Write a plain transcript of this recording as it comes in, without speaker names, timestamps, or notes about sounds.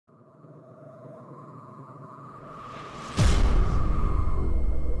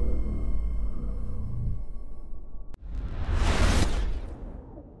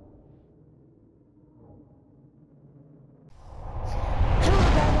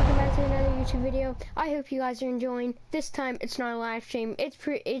YouTube video. I hope you guys are enjoying. This time it's not a live stream. It's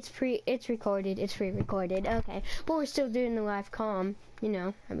recorded. It's pre-recorded. Okay, but we're still doing the live comm. You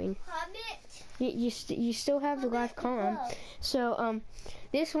know, I mean, you still have the live comm. So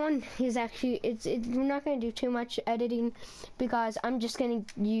this one is actually we're not gonna do too much editing because I'm just gonna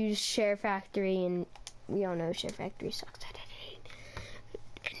use SHAREfactory, and we all know SHAREfactory sucks at editing.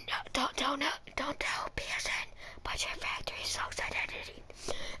 Don't tell PSN, but SHAREfactory sucks at editing.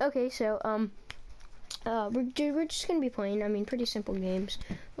 Okay, so we're just gonna be playing. I mean, pretty simple games.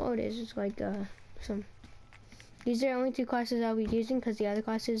 All it is like these are the only two classes I'll be using because the other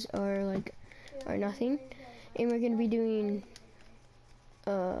classes are nothing. And we're gonna be doing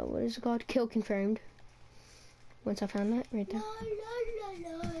what is it called? Kill confirmed. Once I found that right there.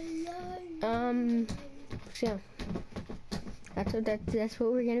 So yeah. That's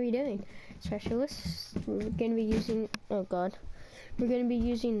what we're gonna be doing. Specialists. We're gonna be using. Oh God. We're gonna be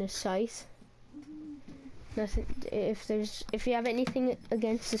using the scythe. Nothing. If you have anything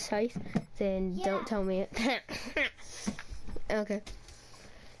against the scythe, then don't tell me it. Okay.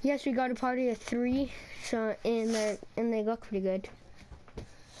 Yes, we got a party of 3. So and they look pretty good.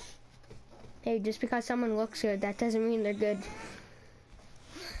 Hey, just because someone looks good, that doesn't mean they're good.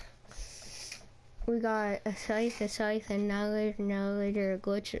 We got a scythe, and now later a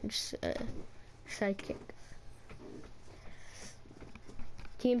glitch, sidekick.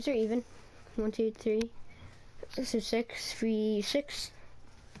 Teams are even. 1, 2, 3. This is 6, 3, 6.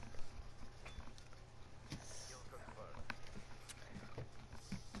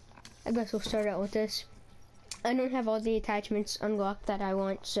 I guess we'll start out with this. I don't have all the attachments unlocked that I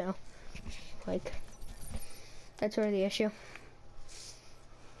want, so that's sort of the issue.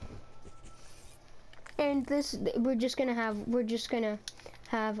 And this, we're just gonna have one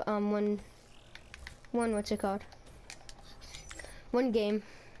what's it called? One game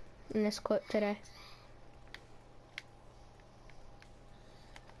in this clip today.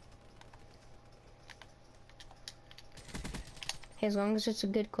 Hey, as long as it's a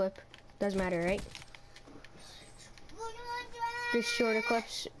good clip, doesn't matter, right? Just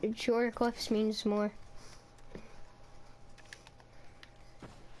shorter clips means more.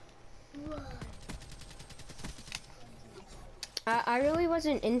 I really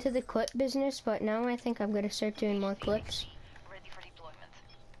wasn't into the clip business, but now I think I'm gonna start doing more clips. Ready for deployment.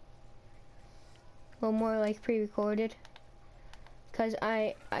 Well, more like pre-recorded. Cause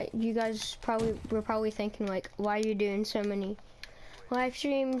you guys were probably thinking like, why are you doing so many live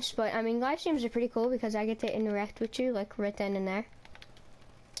streams? But I mean, live streams are pretty cool because I get to interact with you like right then and there.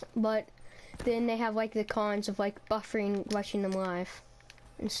 But then they have like the cons of like buffering watching them live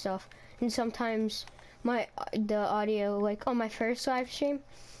and stuff. And sometimes the audio, like on my first live stream,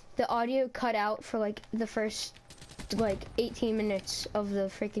 the audio cut out for like the first 18 minutes of the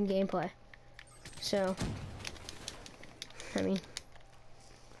freaking gameplay. So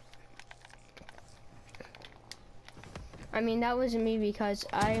I mean that wasn't me because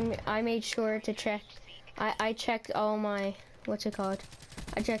I made sure to check. I checked all my what's it called?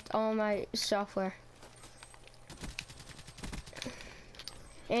 I checked all my software.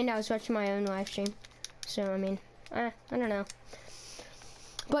 And I was watching my own live stream. So I mean, I don't know.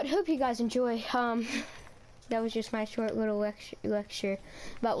 But hope you guys enjoy. That was just my short little lecture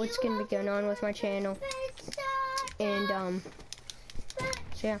about what's gonna be going on with my channel. And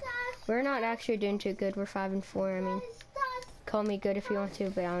so yeah, we're not actually doing too good. We're 5 and 4. I mean, call me good if you want to,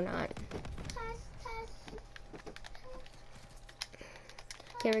 but I'm not.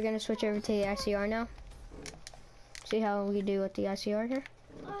 Okay, we're gonna switch over to the ICR now. See how we do with the ICR here.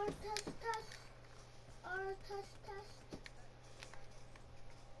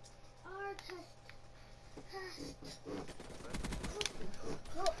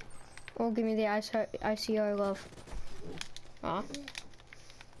 Oh, give me the ICR love. Aw.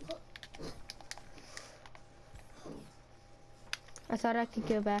 I thought I could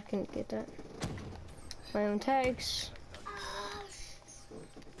go back and get that. My own tags.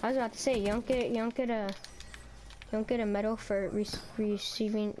 I was about to say you don't get a medal for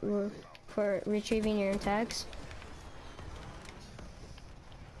retrieving your own tags.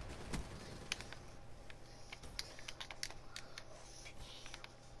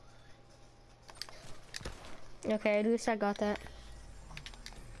 Okay, at least I got that.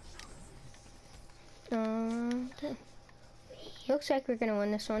 Looks like we're gonna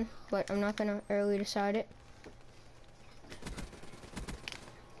win this one, but I'm not gonna early decide it.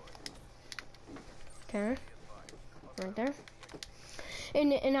 Okay, right there.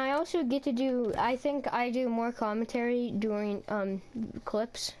 And I also get to do. I think I do more commentary during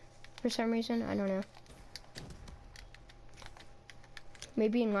clips for some reason. I don't know.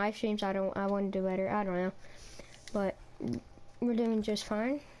 Maybe in live streams I want to do better. I don't know, but we're doing just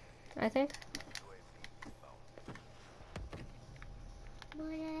fine, I think.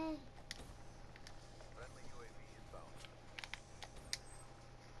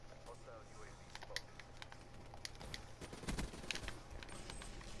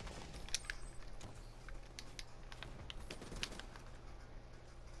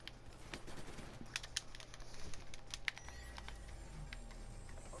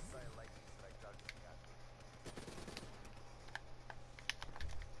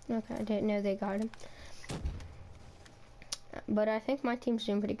 Okay, I didn't know they got him. But I think my team's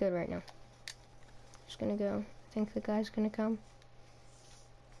doing pretty good right now. Just gonna go. I think the guy's gonna come.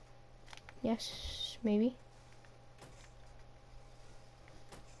 Yes, maybe.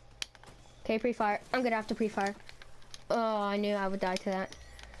 Okay, pre-fire. I'm gonna have to pre-fire. Oh, I knew I would die to that.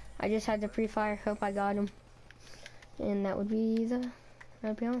 I just had to pre-fire. Hope I got him. And that would be that'd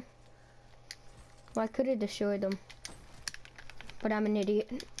be all. Well, I could have destroyed them. But I'm an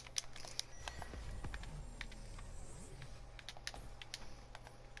idiot.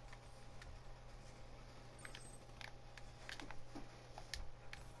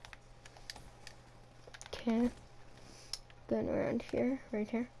 Okay. Going around here, right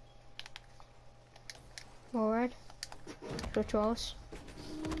here. Alright. Switch walls.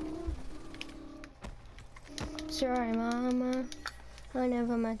 Sorry, mama. I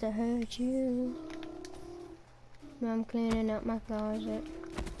never meant to hurt you. I'm cleaning up my closet.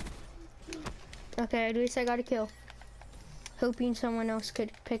 Okay, at least I got a kill. Hoping someone else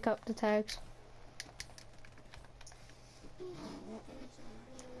could pick up the tags.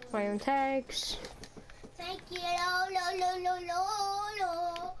 My own tags. Thank you, lo lo lo lo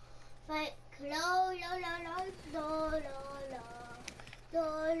lo. Thank lo lo lo lo lo lo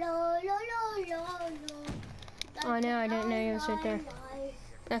lo lo lo lo. Oh no, I didn't know he was right there.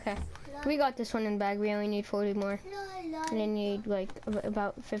 Okay, we got this one in the bag. We only need 40 more. And then need like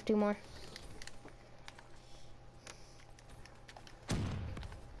about 50 more.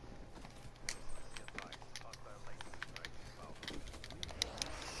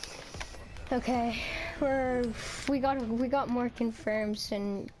 Okay, we got more confirms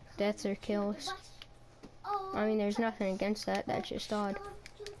than deaths or kills. I mean, there's nothing against that. That's just odd.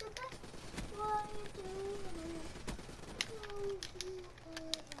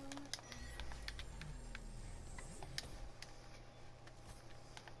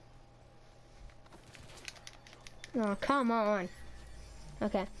 Oh, come on.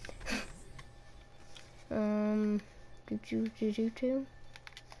 Okay. Did you too?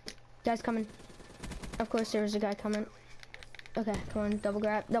 Guy's coming. Of course there was a guy coming. Okay, come on, double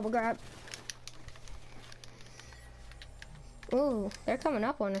grab, double grab. Ooh, they're coming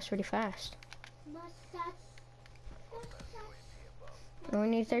up on us pretty fast. We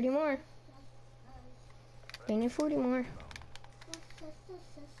need 30 more. We need 40 more.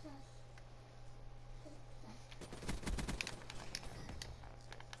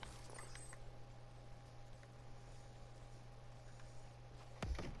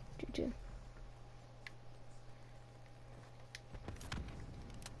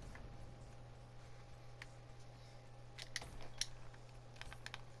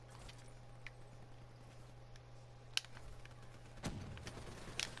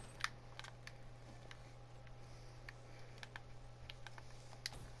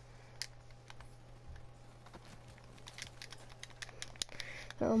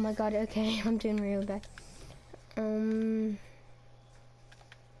 Oh my god, okay, I'm doing real bad.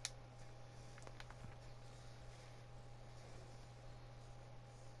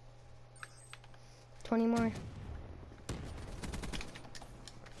 20 more.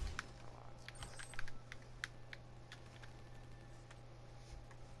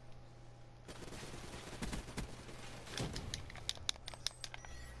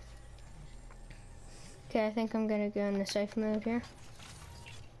 Okay, I think I'm gonna go in the safe mode here.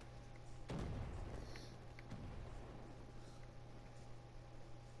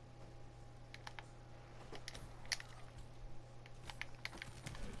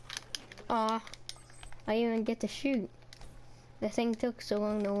 Aw, I didn't even get to shoot. The thing took so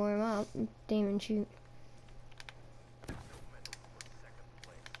long to warm up, didn't even shoot.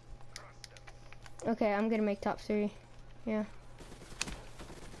 Okay, I'm gonna make top 3. Yeah.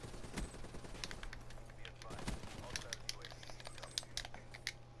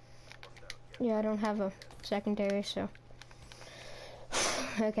 Yeah, I don't have a secondary, so.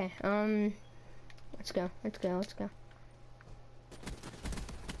 Okay, let's go, let's go, let's go.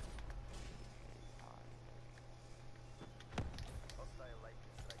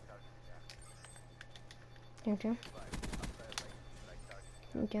 Thank you.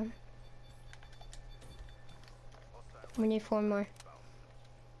 Okay. We need 4 more.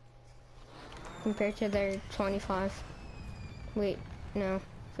 Compared to their 25. Wait, no,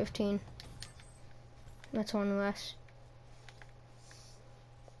 15. That's one less.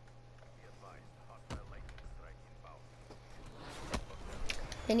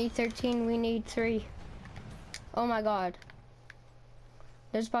 They need 13, we need 3. Oh my god.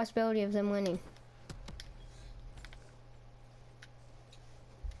 There's a possibility of them winning.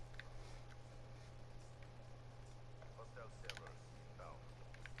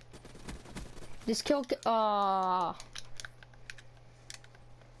 This kill. Oh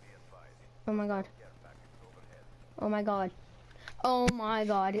my god. Oh my god. Oh my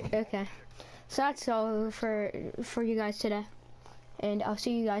god. Okay. So that's all for you guys today. And I'll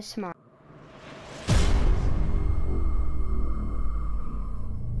see you guys tomorrow.